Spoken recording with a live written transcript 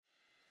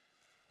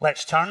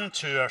Let's turn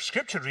to our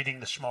scripture reading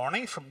this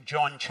morning from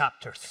John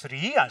chapter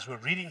 3 as we're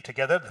reading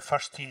together the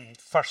first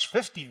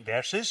 15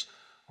 verses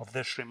of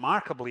this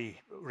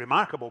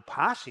remarkable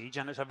passage,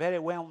 and it's a very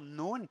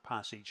well-known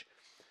passage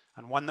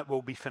and one that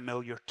will be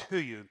familiar to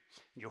you.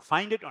 You'll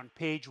find it on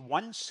page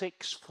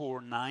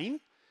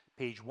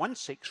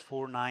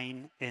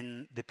 1649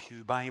 in the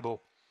Pew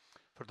Bible.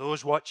 For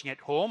those watching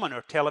at home on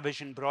our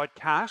television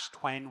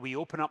broadcast, when we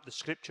open up the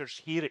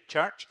scriptures here at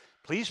church,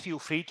 please feel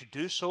free to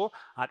do so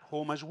at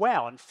home as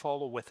well and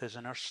follow with us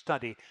in our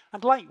study.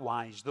 And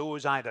likewise,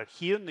 those either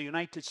here in the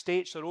United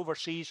States or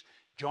overseas,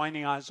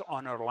 joining us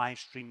on our live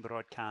stream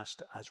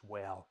broadcast as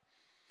well.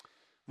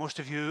 Most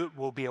of you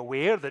will be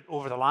aware that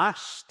over the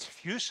last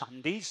few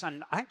Sundays,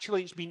 and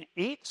actually it's been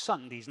 8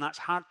 Sundays, and that's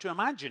hard to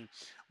imagine,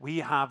 we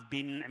have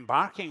been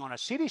embarking on a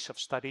series of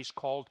studies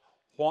called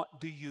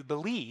What Do You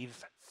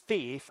Believe?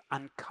 Faith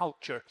and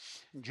Culture.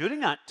 And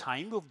during that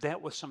time, we've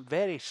dealt with some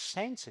very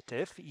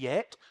sensitive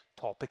yet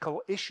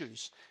topical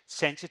issues.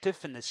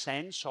 Sensitive in the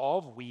sense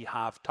of we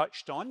have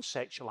touched on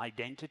sexual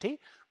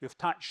identity, we've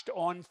touched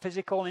on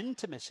physical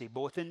intimacy,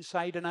 both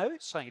inside and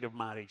outside of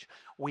marriage.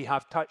 We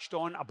have touched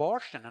on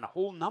abortion and a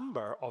whole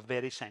number of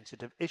very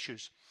sensitive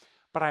issues.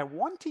 But I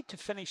wanted to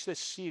finish this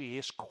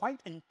series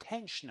quite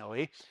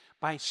intentionally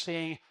by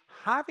saying,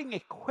 having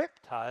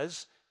equipped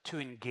us to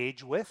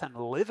engage with and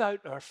live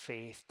out our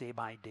faith day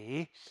by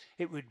day,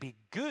 it would be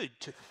good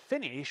to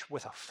finish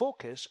with a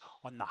focus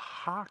on the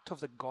heart of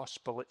the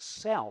gospel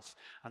itself.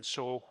 And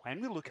so when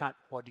we look at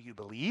what do you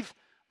believe,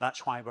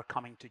 that's why we're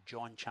coming to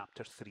John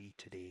chapter 3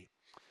 today.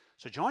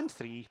 So John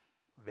 3,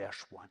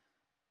 verse 1.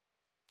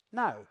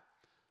 Now,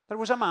 there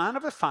was a man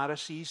of the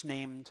Pharisees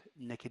named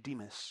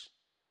Nicodemus,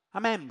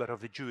 a member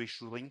of the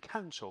Jewish ruling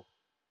council.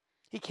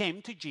 He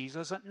came to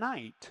Jesus at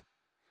night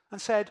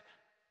and said,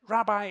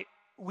 "Rabbi,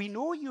 we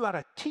know you are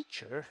a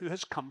teacher who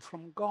has come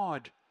from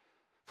God,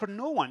 for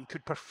no one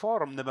could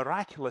perform the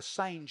miraculous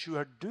signs you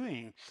are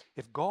doing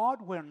if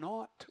God were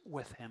not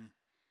with him."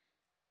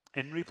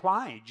 In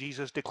reply,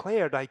 Jesus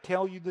declared, "I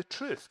tell you the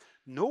truth,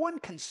 no one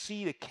can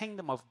see the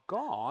kingdom of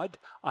God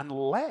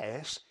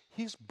unless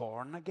he's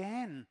born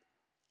again."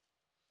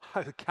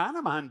 "How can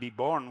a man be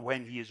born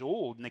when he is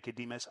old?"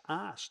 Nicodemus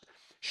asked.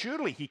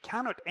 "Surely he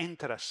cannot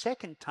enter a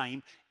second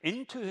time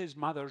into his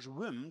mother's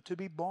womb to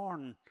be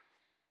born."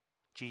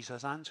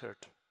 Jesus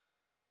answered,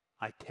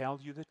 "I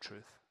tell you the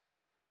truth.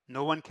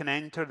 No one can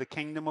enter the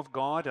kingdom of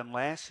God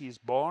unless he is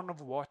born of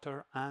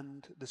water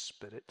and the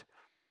Spirit.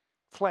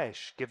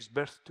 Flesh gives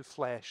birth to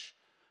flesh,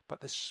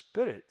 but the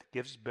Spirit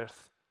gives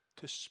birth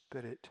to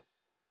spirit.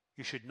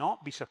 You should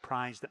not be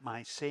surprised at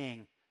my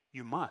saying,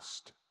 'You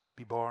must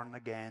be born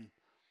again.'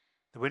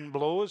 The wind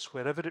blows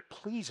wherever it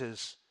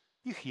pleases.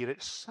 You hear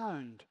its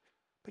sound,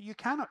 but you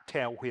cannot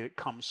tell where it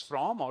comes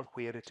from or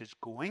where it is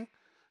going.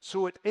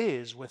 So it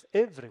is with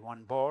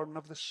everyone born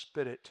of the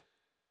Spirit."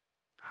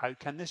 "How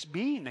can this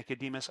be?"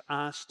 Nicodemus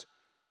asked.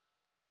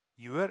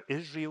 "You are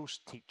Israel's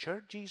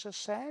teacher," Jesus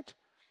said,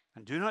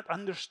 "and do not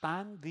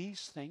understand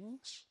these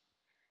things?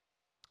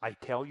 I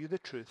tell you the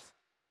truth.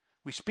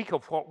 We speak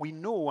of what we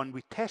know and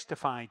we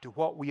testify to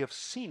what we have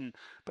seen,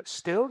 but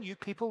still you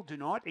people do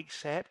not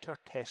accept our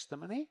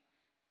testimony.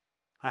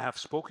 I have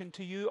spoken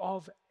to you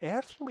of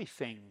earthly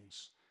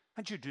things,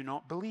 and you do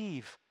not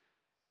believe.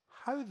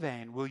 How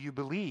then will you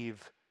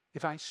believe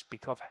if I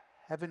speak of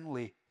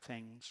heavenly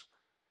things?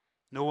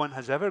 No one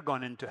has ever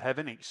gone into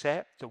heaven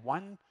except the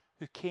one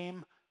who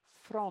came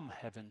from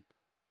heaven,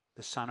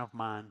 the Son of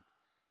Man.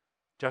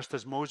 Just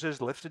as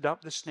Moses lifted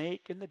up the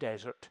snake in the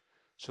desert,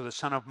 so the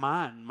Son of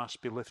Man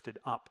must be lifted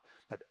up,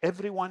 that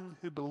everyone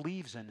who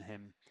believes in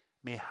him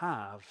may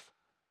have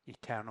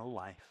eternal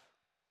life."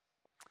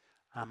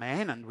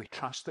 Amen, and we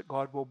trust that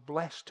God will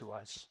bless to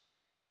us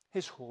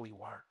his holy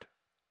word.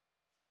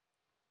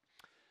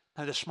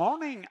 Now this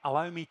morning,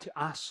 allow me to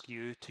ask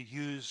you to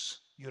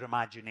use your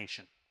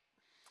imagination.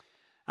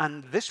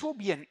 And this will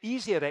be an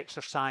easier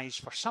exercise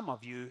for some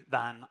of you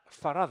than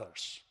for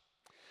others,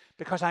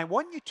 because I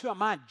want you to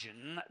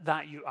imagine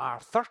that you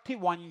are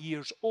 31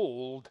 years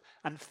old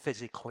and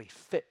physically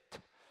fit.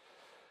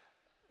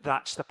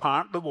 That's the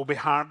part that will be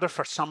harder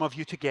for some of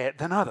you to get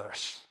than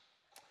others.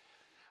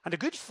 And a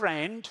good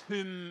friend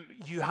whom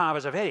you have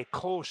as a very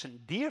close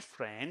and dear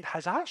friend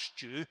has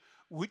asked you,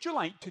 would you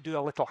like to do a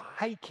little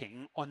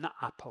hiking on the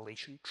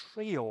Appalachian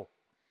Trail?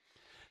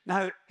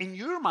 Now, in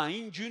your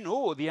mind, you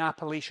know the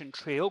Appalachian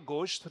Trail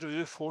goes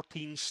through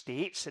 14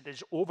 states. It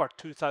is over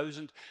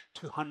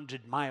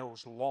 2,200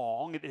 miles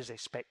long. It is a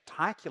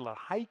spectacular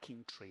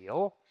hiking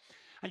trail.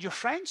 And your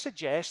friend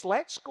suggests,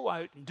 let's go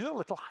out and do a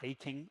little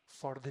hiking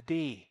for the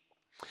day.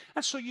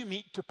 And so you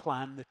meet to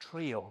plan the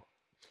trail.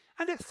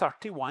 And at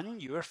 31,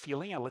 you are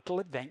feeling a little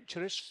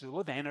adventurous, full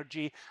of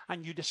energy,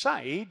 and you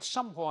decide,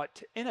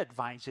 somewhat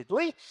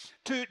inadvisedly,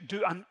 to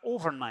do an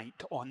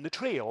overnight on the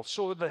trail.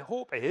 So the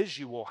hope is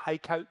you will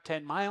hike out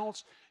 10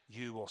 miles,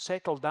 you will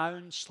settle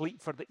down,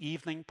 sleep for the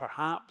evening,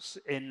 perhaps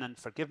in, and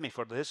forgive me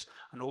for this,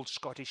 an old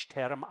Scottish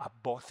term, a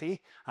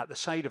bothy, at the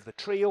side of the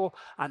trail,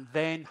 and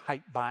then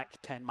hike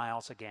back 10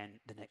 miles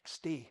again the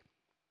next day.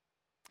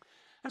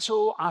 And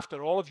so,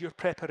 after all of your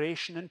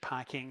preparation and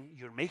packing,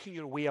 you're making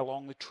your way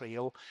along the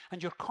trail,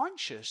 and you're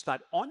conscious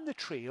that on the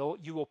trail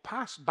you will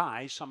pass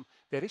by some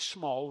very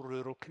small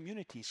rural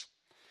communities.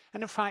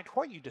 And in fact,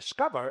 what you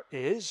discover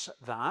is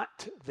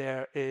that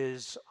there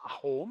is a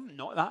home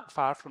not that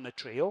far from the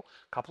trail,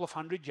 a couple of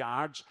 100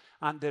 yards,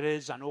 and there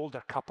is an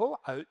older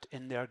couple out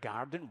in their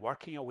garden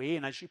working away.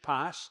 And as you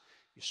pass,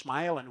 you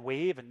smile and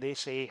wave, and they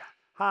say,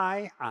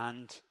 "Hi,"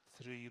 and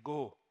through you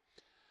go.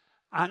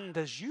 And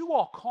as you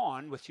walk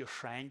on with your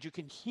friend, you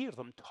can hear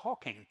them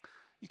talking.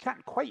 You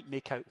can't quite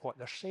make out what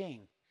they're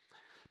saying.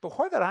 But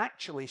what they're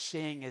actually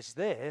saying is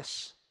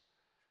this: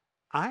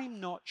 "I'm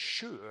not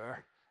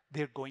sure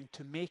they're going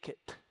to make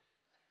it.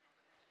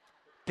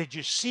 Did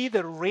you see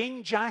the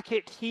rain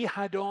jacket he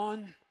had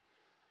on?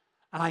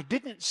 And I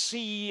didn't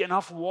see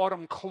enough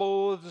warm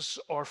clothes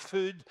or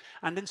food.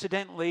 And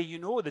incidentally, you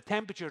know, the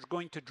temperature is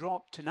going to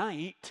drop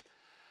tonight.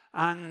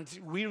 And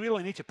we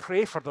really need to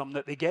pray for them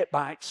that they get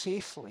back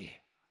safely."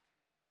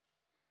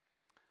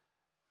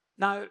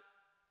 Now,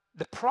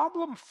 the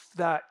problem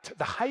that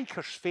the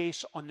hikers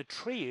face on the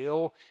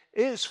trail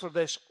is, for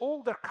this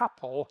older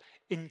couple,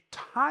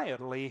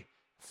 entirely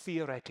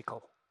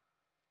theoretical.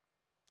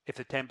 If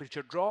the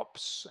temperature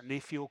drops and they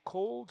feel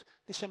cold,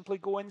 they simply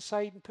go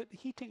inside and put the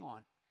heating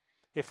on.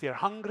 If they're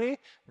hungry,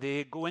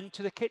 they go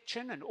into the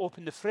kitchen and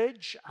open the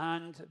fridge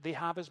and they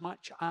have as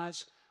much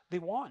as they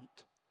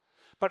want.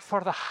 But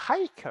for the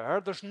hiker,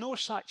 there's no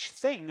such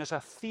thing as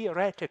a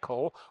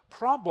theoretical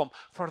problem.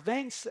 For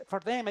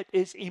them, it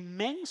is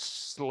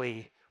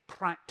immensely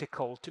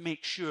practical to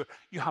make sure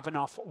you have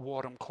enough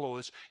warm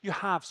clothes, you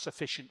have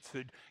sufficient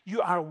food,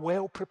 you are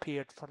well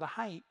prepared for the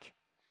hike.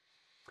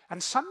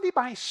 And Sunday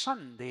by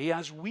Sunday,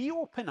 as we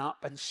open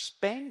up and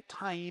spend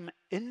time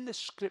in the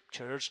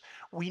Scriptures,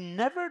 we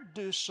never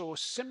do so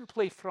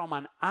simply from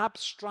an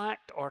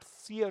abstract or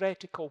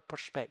theoretical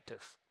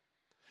perspective.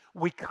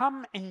 We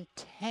come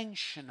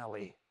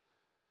intentionally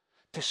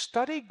to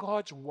study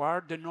God's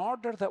Word in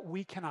order that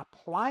we can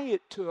apply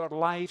it to our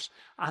lives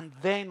and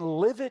then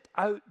live it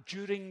out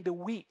during the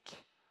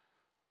week.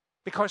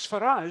 Because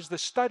for us, the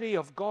study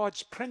of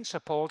God's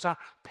principles are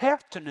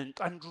pertinent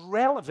and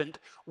relevant.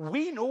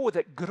 We know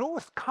that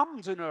growth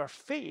comes in our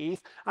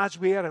faith as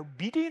we are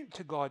obedient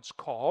to God's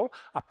call,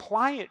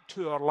 apply it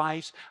to our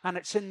lives, and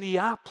it's in the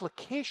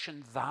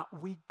application that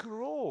we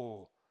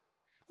grow.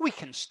 We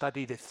can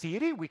study the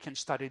theory, we can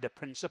study the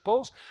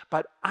principles,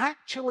 but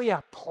actually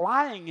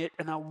applying it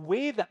in a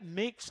way that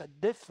makes a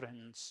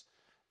difference,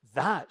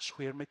 that's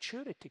where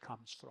maturity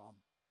comes from.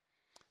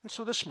 And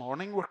so this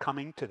morning we're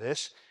coming to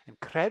this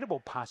incredible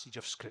passage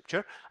of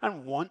Scripture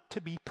and want to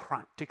be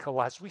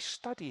practical as we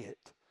study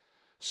it,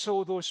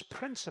 so those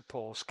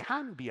principles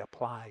can be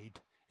applied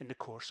in the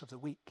course of the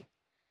week.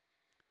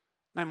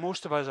 Now,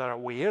 most of us are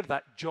aware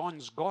that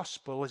John's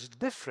Gospel is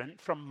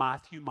different from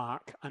Matthew,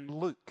 Mark, and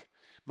Luke.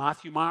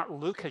 Matthew, Mark,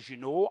 Luke, as you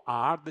know,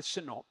 are the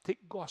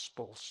synoptic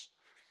Gospels.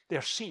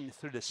 They're seen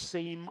through the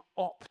same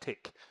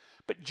optic.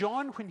 But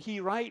John, when he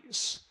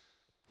writes,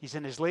 he's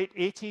in his late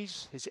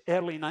 80s, his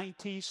early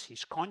 90s.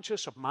 He's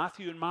conscious of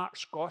Matthew and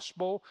Mark's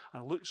Gospel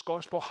and Luke's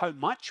Gospel. How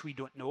much, we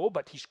don't know,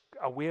 but he's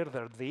aware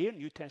they're there.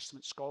 New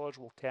Testament scholars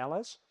will tell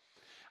us.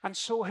 And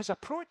so his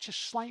approach is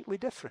slightly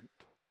different.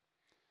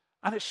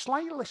 And it's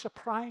slightly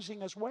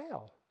surprising as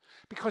well.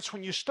 Because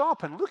when you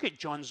stop and look at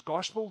John's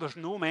Gospel, there's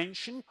no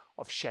mention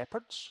of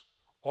shepherds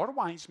or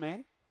wise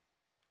men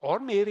or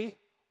Mary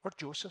or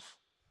Joseph.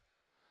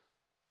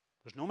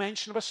 There's no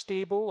mention of a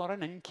stable or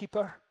an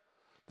innkeeper.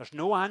 There's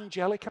no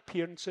angelic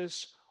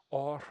appearances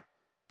or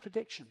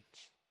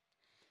predictions.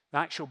 The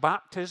actual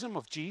baptism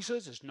of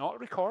Jesus is not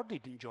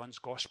recorded in John's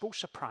Gospel,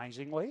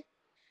 surprisingly.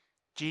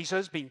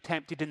 Jesus being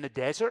tempted in the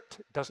desert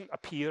doesn't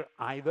appear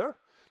either.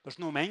 There's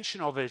no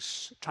mention of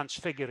his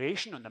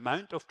transfiguration on the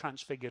Mount of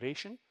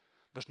Transfiguration.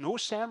 There's no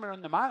Sermon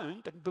on the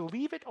Mount, and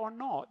believe it or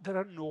not, there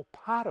are no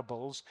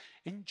parables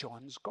in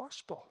John's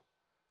Gospel.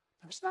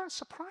 Now, isn't that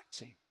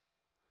surprising?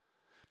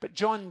 But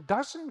John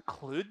does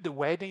include the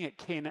wedding at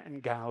Cana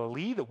in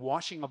Galilee, the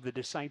washing of the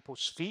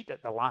disciples' feet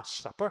at the Last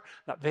Supper,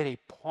 that very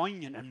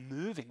poignant and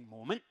moving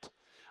moment.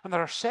 And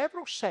there are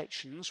several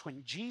sections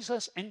when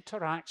Jesus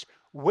interacts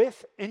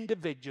with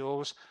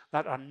individuals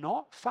that are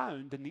not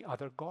found in the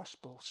other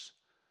Gospels.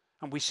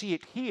 And we see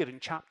it here in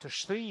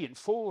chapters 3 and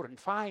 4 and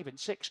 5 and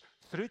 6,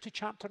 through to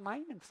chapter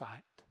 9, in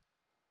fact.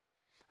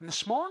 And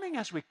this morning,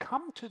 as we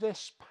come to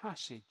this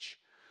passage,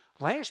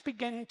 let's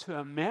begin to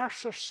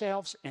immerse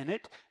ourselves in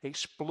it,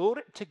 explore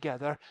it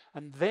together,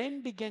 and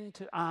then begin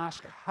to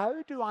ask,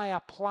 how do I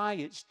apply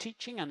its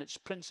teaching and its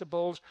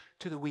principles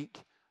to the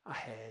week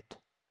ahead?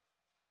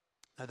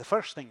 Now, the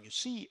first thing you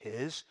see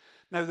is,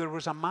 now there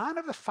was a man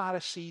of the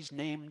Pharisees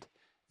named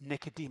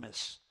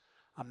Nicodemus,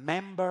 a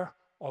member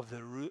of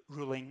the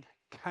ruling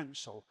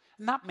council.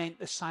 And that meant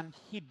the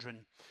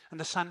Sanhedrin. And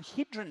the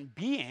Sanhedrin,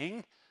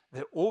 being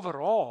the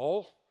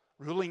overall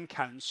ruling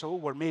council,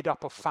 were made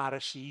up of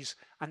Pharisees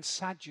and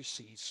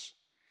Sadducees.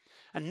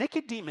 And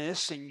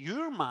Nicodemus, in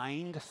your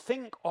mind,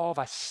 think of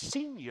a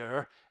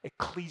senior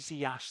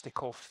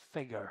ecclesiastical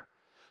figure.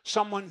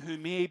 someone who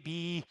may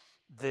be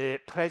the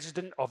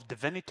president of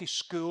divinity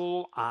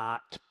school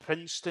at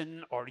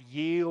Princeton or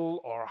Yale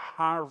or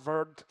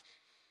Harvard.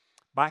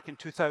 Back in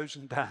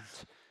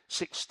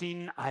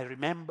 2016, I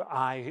remember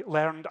I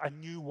learned a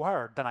new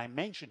word, and I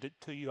mentioned it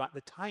to you at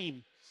the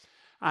time.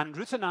 And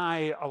Ruth and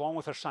I, along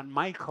with her son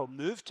Michael,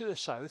 moved to the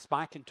South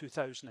back in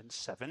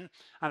 2007,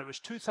 and it was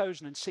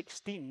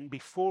 2016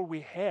 before we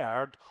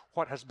heard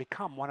what has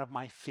become one of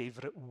my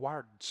favorite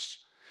words.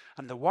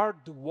 And the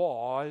word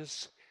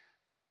was,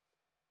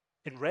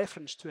 in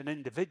reference to an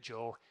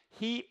individual,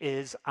 he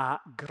is a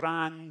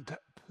grand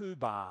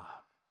poobah.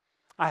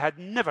 I had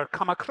never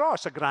come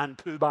across a grand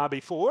poobah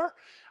before.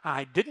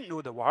 I didn't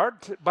know the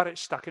word, but it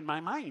stuck in my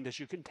mind, as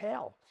you can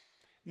tell.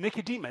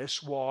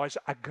 Nicodemus was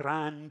a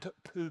grand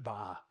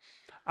poobah,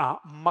 a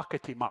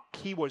muckety-muck.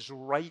 He was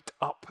right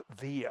up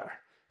there.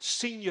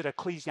 Senior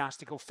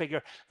ecclesiastical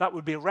figure that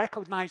would be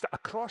recognized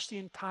across the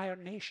entire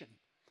nation.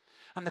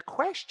 And the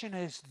question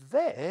is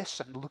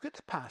this, and look at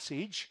the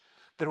passage.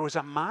 There was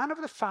a man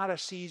of the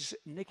Pharisees,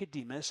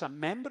 Nicodemus, a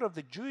member of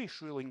the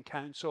Jewish ruling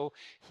council.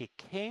 He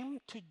came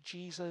to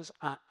Jesus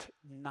at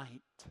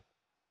night.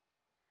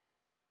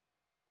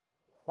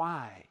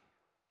 Why?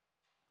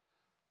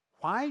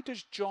 Why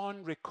does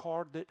John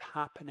record it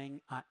happening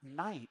at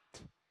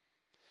night?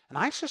 And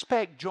I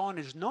suspect John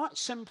is not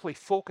simply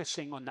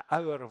focusing on the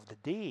hour of the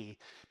day,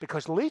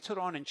 because later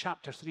on in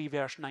chapter 3,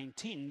 verse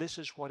 19, this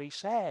is what he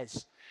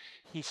says.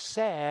 He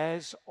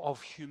says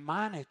of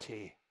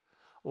humanity,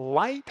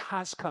 light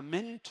has come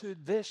into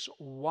this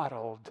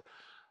world,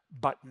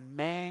 but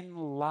men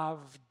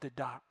loved the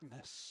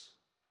darkness.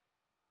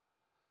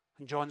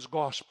 And John's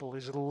gospel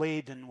is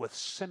laden with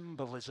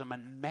symbolism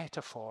and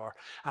metaphor.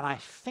 And I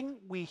think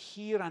we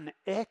hear an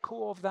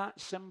echo of that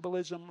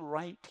symbolism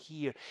right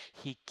here.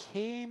 He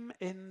came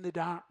in the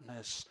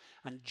darkness.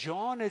 And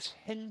John is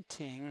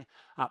hinting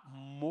at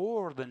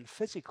more than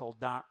physical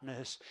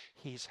darkness.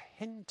 He's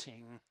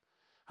hinting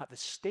at the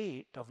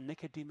state of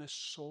Nicodemus'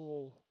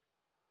 soul,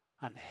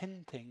 and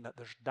hinting that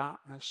there's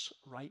darkness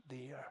right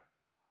there.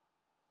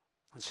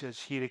 And so as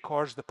he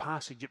records the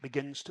passage, it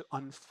begins to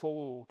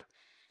unfold.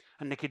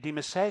 And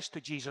Nicodemus says to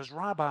Jesus,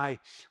 Rabbi,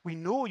 we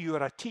know you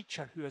are a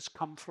teacher who has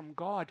come from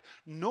God.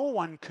 No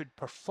one could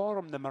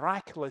perform the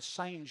miraculous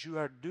signs you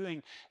are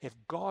doing if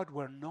God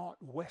were not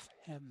with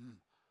him.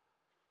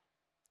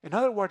 In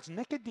other words,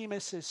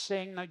 Nicodemus is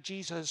saying, now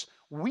Jesus,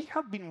 we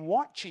have been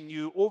watching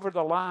you over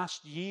the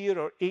last year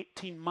or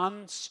 18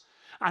 months,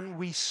 and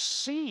we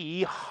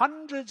see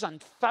hundreds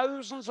and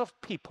thousands of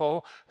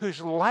people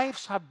whose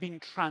lives have been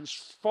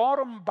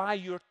transformed by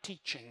your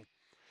teaching.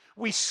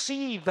 We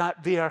see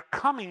that they are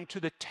coming to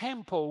the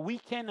temple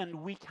week in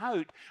and week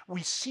out.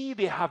 We see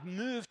they have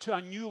moved to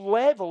a new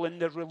level in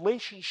their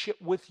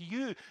relationship with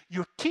you.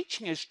 Your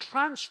teaching is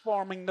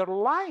transforming their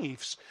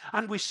lives.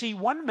 And we see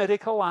one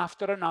miracle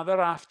after another,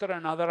 after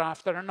another,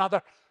 after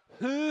another.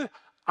 Who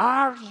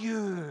are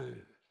you?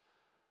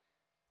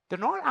 They're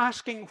not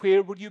asking,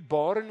 where were you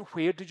born?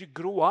 Where did you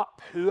grow up?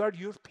 Who are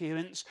your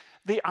parents?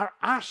 They are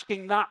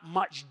asking that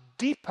much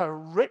deeper,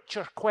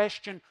 richer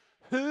question.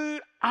 Who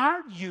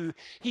are you?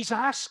 He's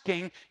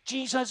asking,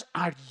 Jesus,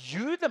 are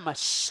you the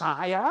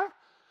Messiah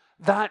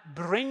that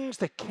brings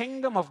the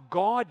kingdom of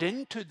God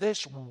into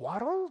this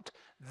world?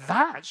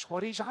 That's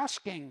what he's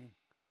asking.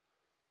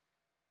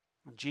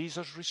 And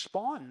Jesus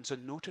responds,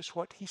 and notice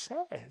what he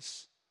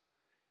says.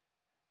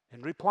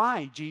 In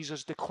reply,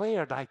 Jesus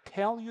declared, I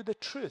tell you the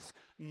truth,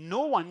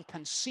 no one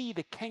can see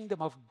the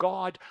kingdom of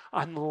God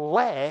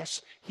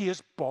unless he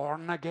is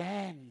born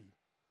again.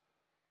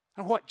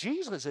 And what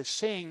Jesus is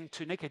saying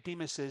to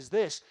Nicodemus is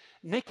this: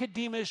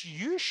 Nicodemus,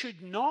 you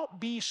should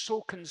not be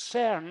so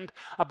concerned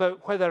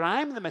about whether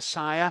I'm the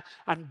Messiah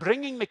and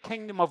bringing the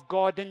kingdom of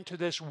God into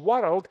this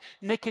world.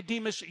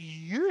 Nicodemus,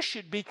 you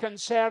should be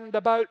concerned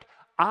about,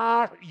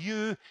 are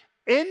you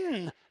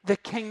in the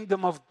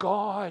kingdom of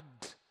God?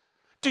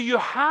 Do you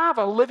have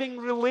a living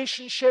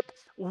relationship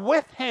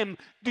with him?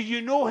 Do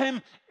you know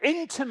him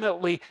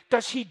intimately?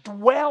 Does he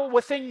dwell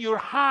within your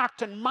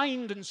heart and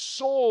mind and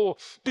soul?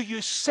 Do you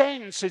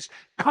sense his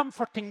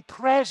comforting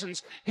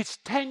presence, his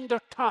tender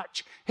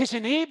touch, his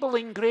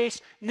enabling grace?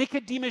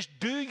 Nicodemus,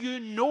 do you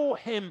know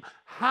him?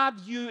 Have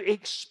you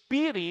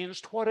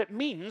experienced what it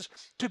means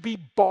to be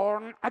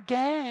born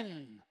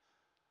again?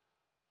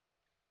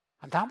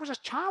 And that was a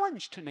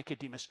challenge to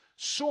Nicodemus.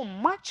 So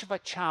much of a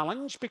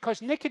challenge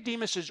because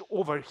Nicodemus is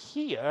over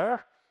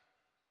here,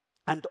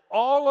 and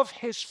all of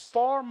his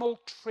formal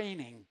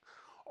training,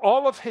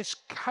 all of his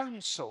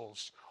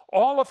councils,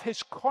 all of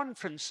his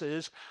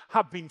conferences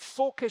have been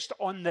focused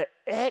on the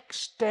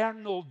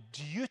external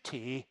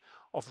duty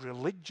of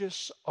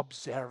religious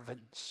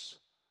observance.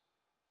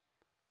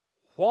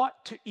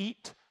 What to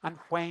eat and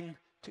when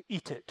to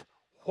eat it.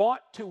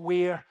 What to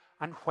wear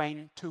and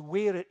when to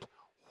wear it.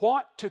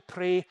 what to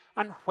pray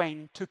and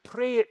when to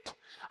pray it.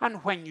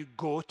 And when you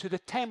go to the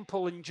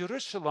temple in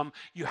Jerusalem,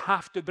 you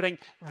have to bring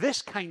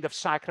this kind of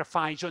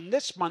sacrifice on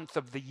this month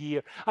of the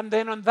year. And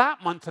then on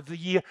that month of the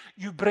year,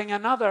 you bring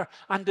another.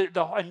 And the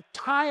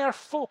entire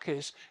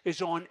focus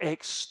is on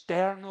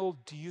external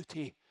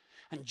duty.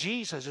 And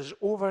Jesus is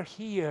over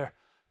here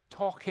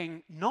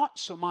talking not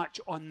so much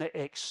on the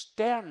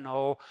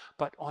external,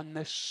 but on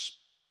the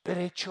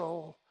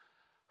spiritual.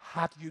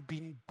 Have you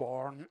been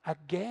born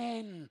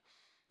again?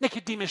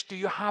 Nicodemus, do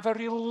you have a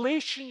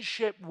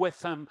relationship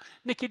with him?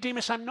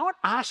 Nicodemus, I'm not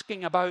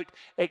asking about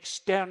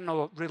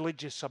external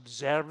religious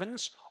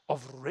observance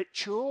of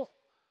ritual.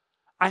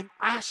 I'm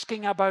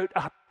asking about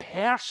a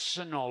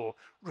personal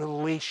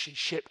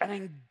relationship, an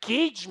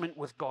engagement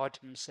with God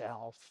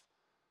himself.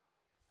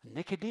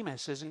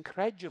 Nicodemus is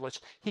incredulous.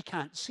 He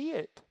can't see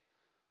it.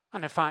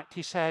 And in fact,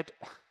 he said,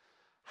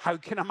 how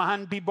can a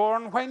man be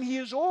born when he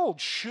is old?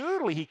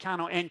 Surely he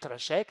cannot enter a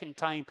second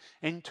time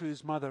into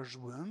his mother's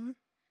womb.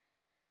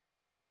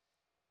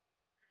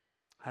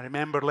 I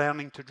remember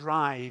learning to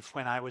drive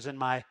when I was in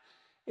my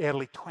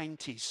early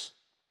 20s.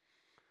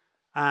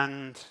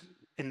 And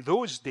in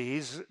those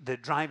days, the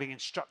driving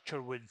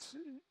instructor would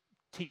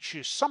teach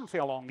you something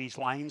along these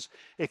lines.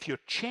 If you're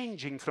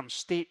changing from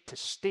state to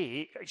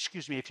state,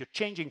 if you're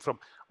changing from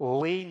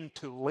lane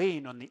to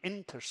lane on the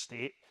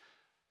interstate,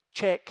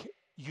 check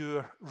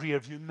your rear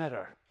view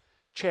mirror.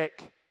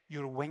 Check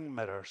your wing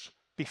mirrors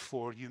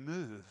before you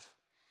move.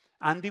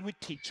 And they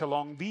would teach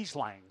along these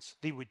lines.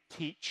 They would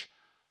teach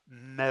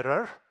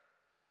mirror,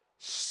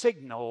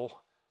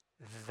 signal,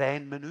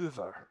 then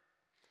maneuver.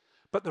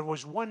 But there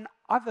was one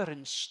other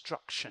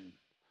instruction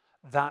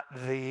that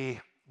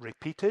they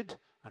repeated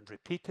and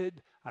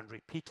repeated and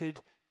repeated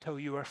till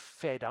you were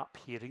fed up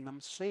hearing them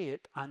say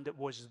it. And it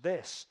was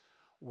this: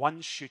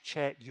 once you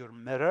check your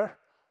mirror,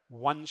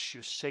 once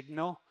you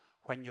signal,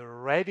 when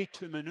you're ready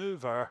to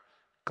maneuver,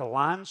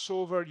 glance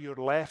over your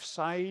left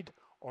side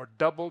or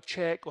double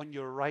check on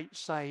your right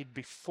side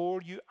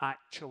before you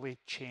actually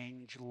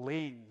change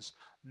lanes.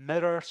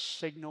 Mirror,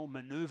 signal,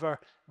 maneuver,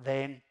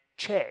 then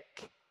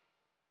check.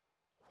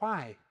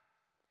 Why?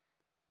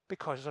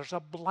 Because there's a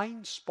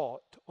blind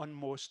spot on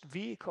most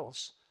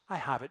vehicles. I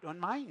have it on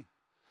mine.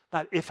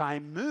 That if I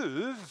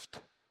moved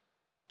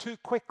too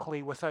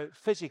quickly without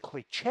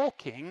physically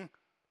checking,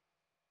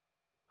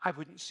 I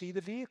wouldn't see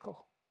the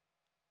vehicle.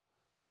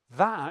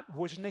 That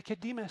was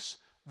Nicodemus.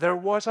 There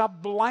was a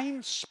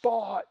blind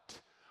spot.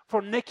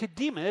 For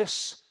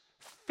Nicodemus,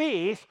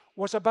 faith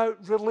was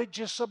about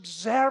religious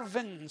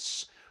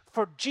observance.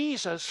 For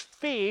Jesus,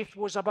 faith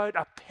was about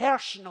a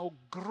personal,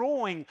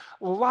 growing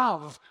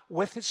love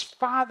with his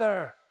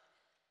Father.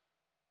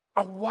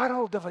 A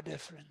world of a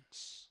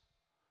difference.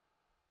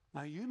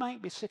 Now, you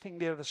might be sitting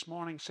there this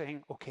morning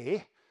saying,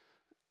 okay,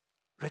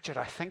 Richard,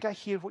 I think I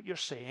hear what you're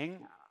saying.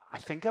 I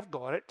think I've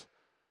got it.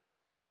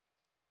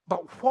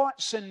 But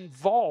what's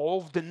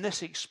involved in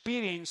this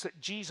experience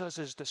that Jesus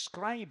is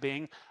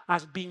describing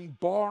as being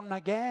born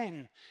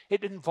again?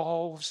 It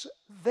involves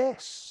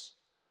this: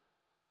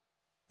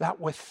 that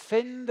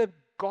within the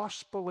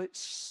gospel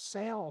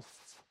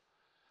itself,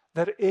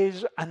 there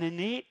is an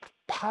innate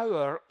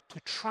power to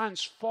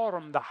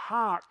transform the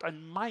heart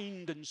and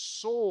mind and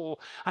soul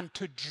and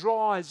to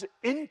draw us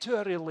into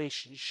a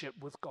relationship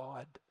with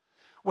God.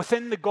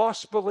 Within the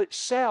gospel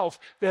itself,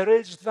 there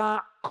is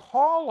that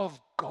call of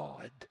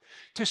God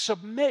to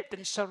submit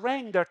and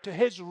surrender to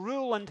his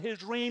rule and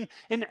his reign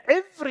in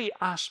every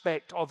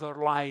aspect of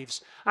our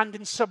lives. And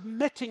in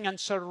submitting and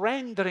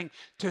surrendering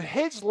to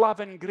his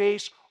love and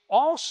grace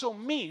also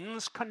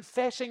means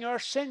confessing our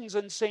sins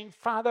and saying,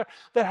 Father,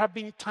 there have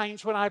been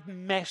times when I've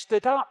messed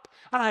it up,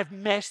 and I've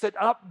messed it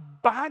up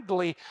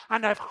badly,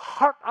 and I've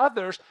hurt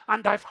others,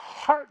 and I've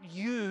hurt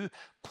you.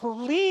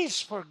 Please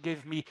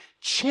forgive me,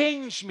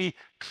 change me,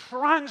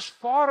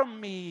 transform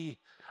me.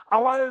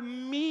 Allow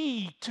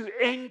me to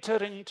enter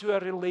into a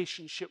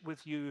relationship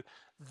with you.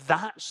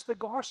 That's the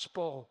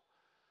gospel.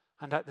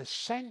 And at the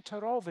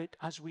center of it,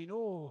 as we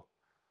know,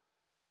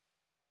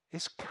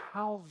 is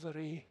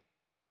Calvary,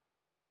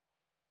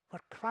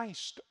 where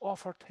Christ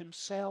offered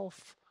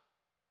himself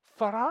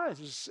for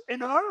us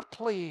in our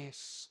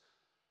place.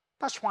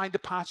 That's why the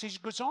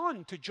passage goes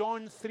on to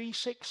John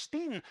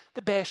 3:16,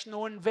 the best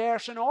known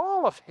verse in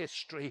all of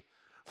history.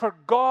 For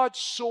God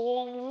so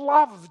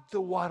loved the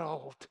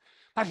world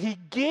that he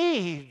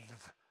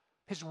gave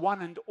his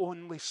one and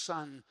only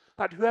Son,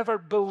 that whoever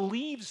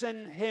believes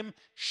in him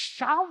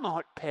shall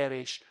not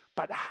perish,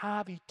 but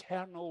have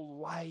eternal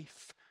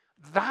life.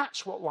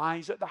 That's what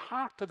lies at the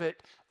heart of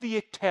it, the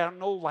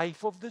eternal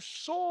life of the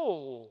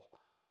soul.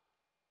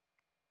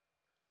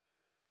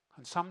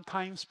 And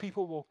sometimes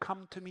people will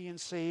come to me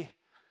and say,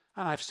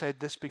 and I've said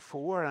this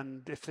before,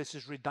 and if this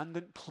is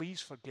redundant,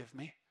 please forgive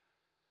me.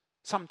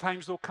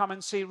 Sometimes they'll come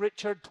and say,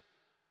 Richard,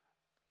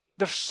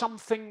 there's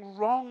something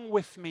wrong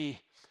with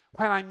me.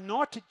 When I'm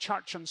not at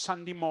church on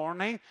Sunday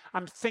morning,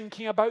 I'm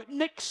thinking about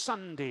next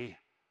Sunday.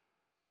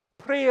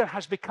 Prayer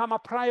has become a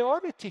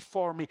priority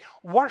for me.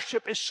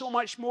 Worship is so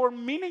much more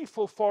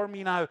meaningful for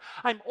me now.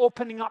 I'm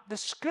opening up the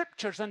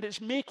scriptures and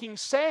it's making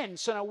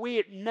sense in a way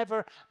it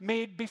never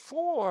made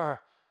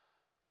before.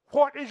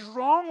 What is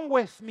wrong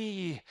with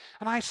me?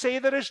 And I say,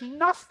 there is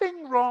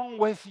nothing wrong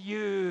with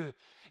you.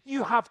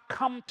 You have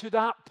come to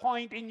that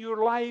point in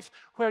your life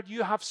where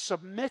you have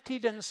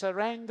submitted and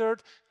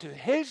surrendered to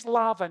His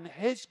love and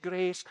His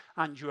grace,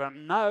 and you are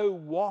now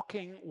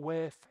walking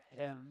with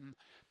Him.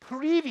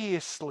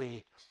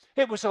 Previously,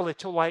 it was a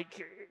little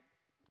like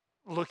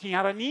looking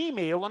at an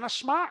email on a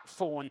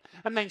smartphone,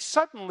 and then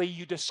suddenly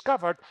you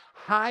discovered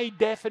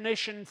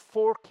high-definition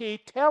 4K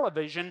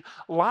television,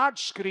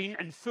 large screen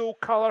and full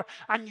color,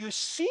 and you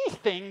see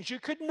things you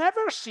could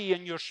never see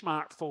in your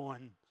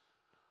smartphone.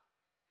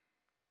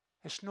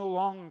 It's no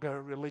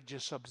longer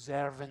religious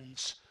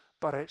observance,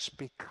 but it's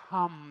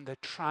become the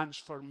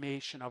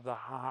transformation of the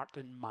heart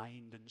and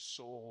mind and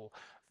soul.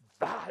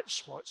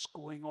 That's what's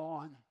going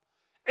on.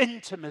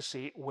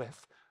 Intimacy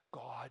with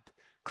God.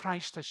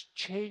 Christ has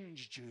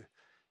changed you.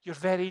 Your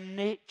very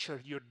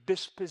nature, your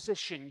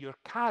disposition, your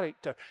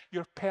character,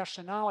 your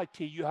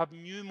personality. You have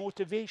new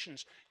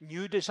motivations,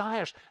 new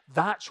desires.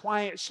 That's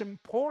why it's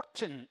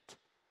important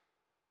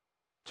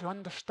to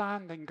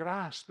understand and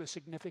grasp the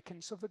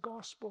significance of the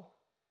gospel.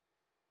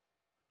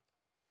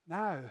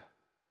 Now,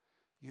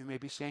 you may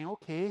be saying,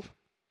 okay,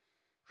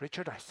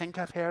 Richard, I think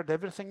I've heard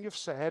everything you've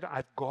said.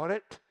 I've got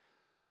it.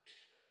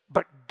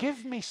 But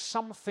give me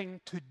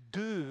something to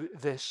do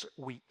this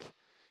week.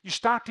 You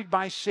started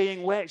by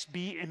saying, let's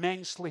be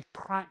immensely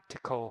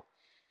practical.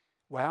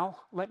 Well,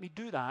 let me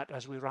do that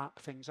as we wrap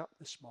things up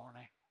this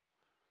morning.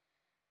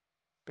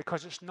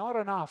 Because it's not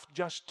enough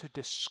just to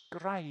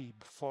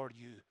describe for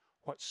you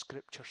what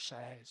Scripture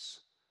says.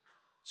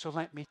 So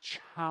let me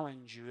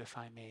challenge you, if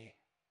I may.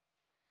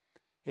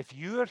 If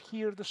you are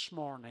here this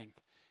morning,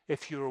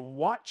 if you're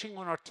watching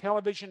on our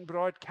television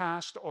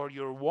broadcast or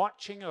you're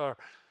watching our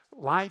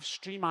live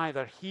stream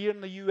either here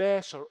in the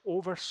US or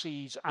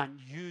overseas, and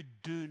you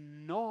do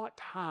not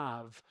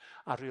have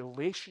a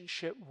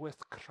relationship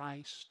with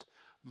Christ,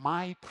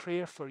 my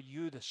prayer for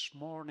you this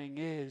morning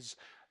is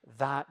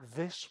that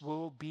this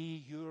will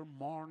be your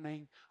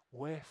morning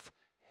with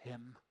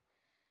Him.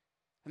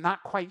 And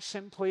that quite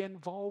simply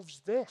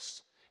involves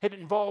this. It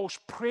involves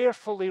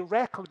prayerfully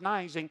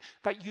recognizing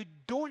that you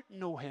don't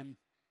know Him,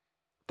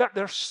 that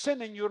there's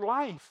sin in your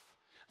life,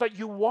 that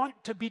you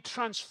want to be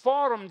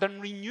transformed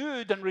and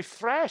renewed and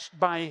refreshed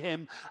by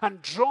Him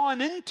and drawn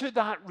into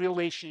that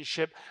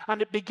relationship.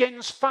 And it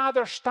begins,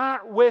 Father,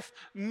 start with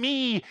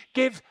me.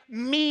 Give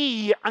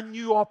me a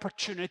new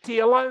opportunity.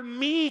 Allow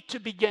me to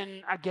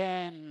begin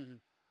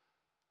again.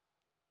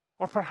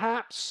 Or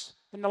perhaps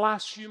in the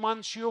last few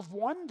months you have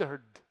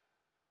wandered.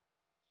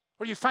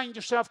 Or you find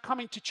yourself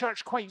coming to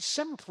church quite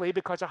simply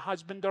because a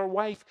husband or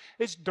wife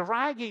is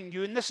dragging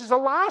you, and this is the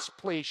last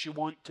place you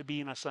want to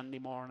be on a Sunday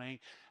morning.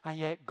 And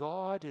yet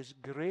God is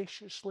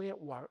graciously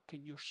at work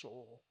in your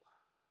soul,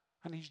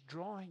 and He's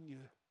drawing you.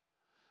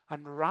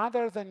 And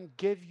rather than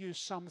give you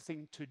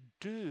something to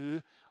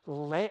do,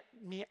 let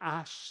me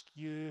ask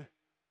you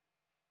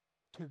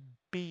to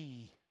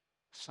be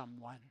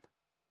someone.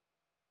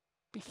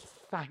 Be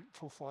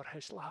thankful for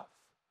His love.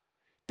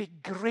 Be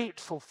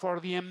grateful for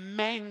the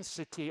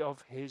immensity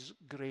of His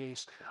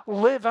grace.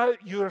 Live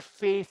out your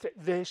faith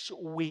this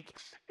week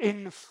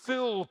in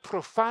full,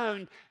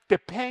 profound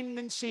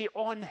dependency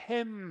on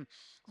Him,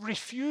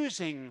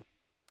 refusing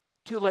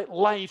to let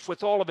life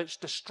with all of its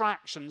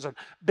distractions and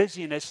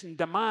busyness and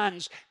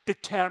demands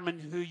determine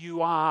who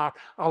you are.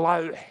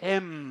 Allow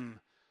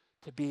Him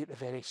to be at the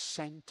very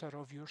center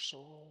of your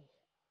soul.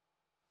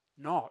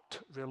 Not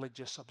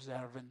religious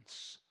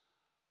observance,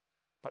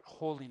 but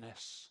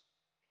holiness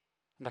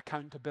and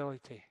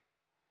accountability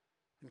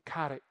and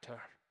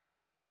character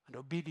and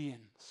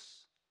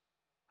obedience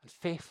and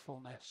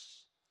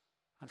faithfulness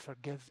and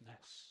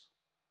forgiveness.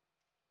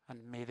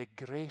 And may the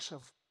grace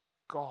of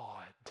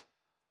God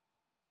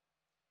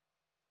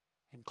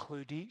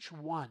include each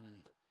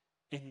one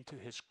into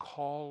His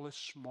call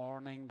this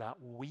morning, that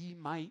we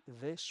might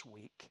this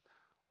week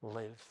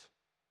live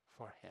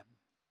for Him.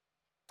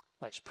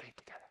 Let's pray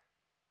together.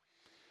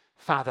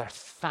 Father,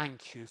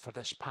 thank You for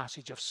this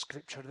passage of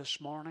Scripture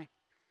this morning.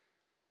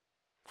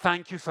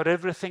 Thank You for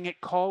everything it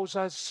calls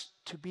us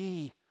to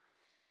be.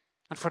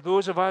 And for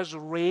those of us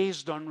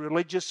raised on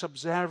religious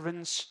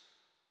observance,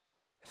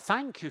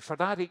 thank You for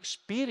that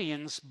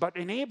experience, but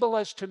enable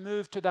us to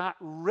move to that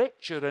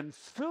richer and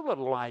fuller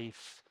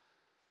life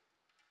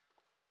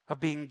of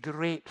being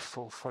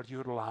grateful for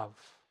Your love,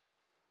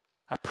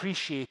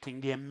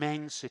 appreciating the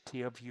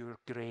immensity of Your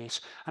grace,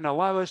 and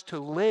allow us to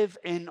live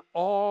in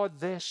awe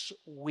this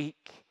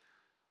week,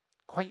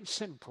 quite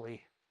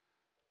simply,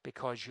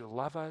 because You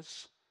love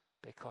us,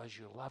 because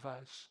You love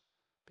us,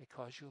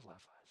 because You love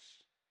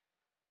us.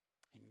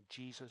 In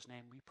Jesus'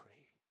 name we pray.